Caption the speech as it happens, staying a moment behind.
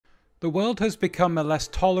The world has become a less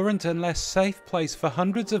tolerant and less safe place for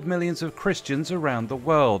hundreds of millions of Christians around the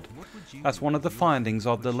world. That's one of the findings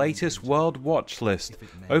of the latest World Watch list,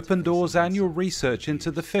 Open Doors' annual research into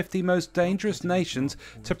the 50 most dangerous nations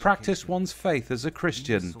to practice one's faith as a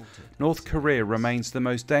Christian. North Korea remains the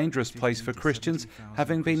most dangerous place for Christians,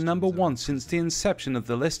 having been number one since the inception of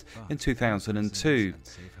the list in 2002.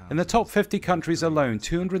 In the top 50 countries alone,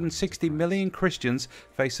 260 million Christians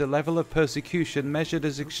face a level of persecution measured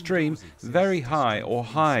as extreme, very high or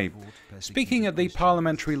high. Speaking at the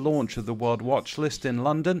parliamentary launch of the World Watch list in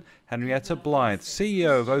London, Henrietta Blyth,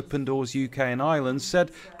 CEO of Open Doors UK and Ireland,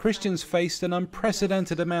 said Christians faced an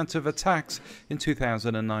unprecedented amount of attacks in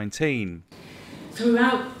 2019.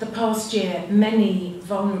 Throughout the past year, many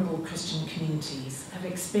vulnerable Christian communities have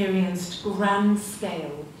experienced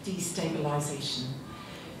grand-scale destabilisation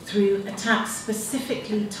through attacks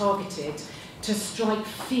specifically targeted to strike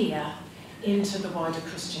fear into the wider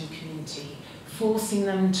Christian community, forcing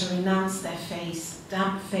them to renounce their faith,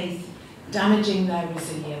 damaging their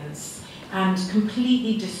resilience, and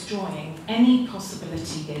completely destroying any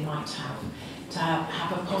possibility they might have to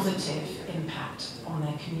have a positive impact on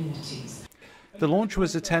their communities. The launch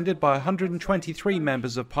was attended by 123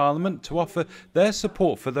 members of Parliament to offer their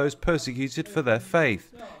support for those persecuted for their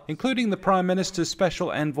faith, including the Prime Minister's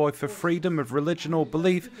Special Envoy for Freedom of Religion or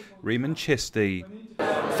Belief, Riemann Chisti.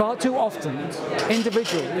 Far too often,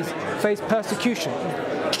 individuals face persecution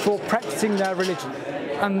for practicing their religion.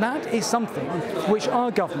 And that is something which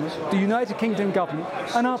our government, the United Kingdom government,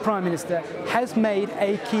 and our Prime Minister has made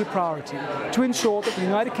a key priority to ensure that the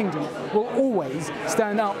United Kingdom will always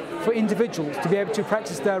stand up for individuals to be able to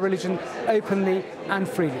practice their religion openly and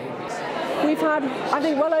freely. We've had, I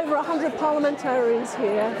think, well over 100 parliamentarians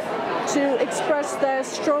here to express their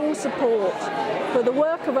strong support for the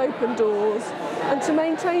work of Open Doors and to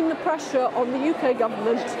maintain the pressure on the UK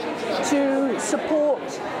government to support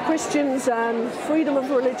Christians and freedom of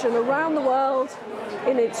religion around the world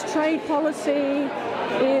in its trade policy,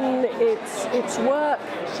 in its work,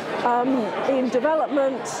 in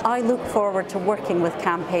development. I look forward to working with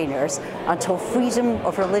campaigners until freedom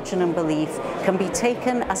of religion and belief can be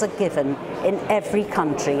taken as a given in every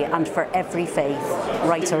country and for every faith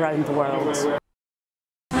right around the world.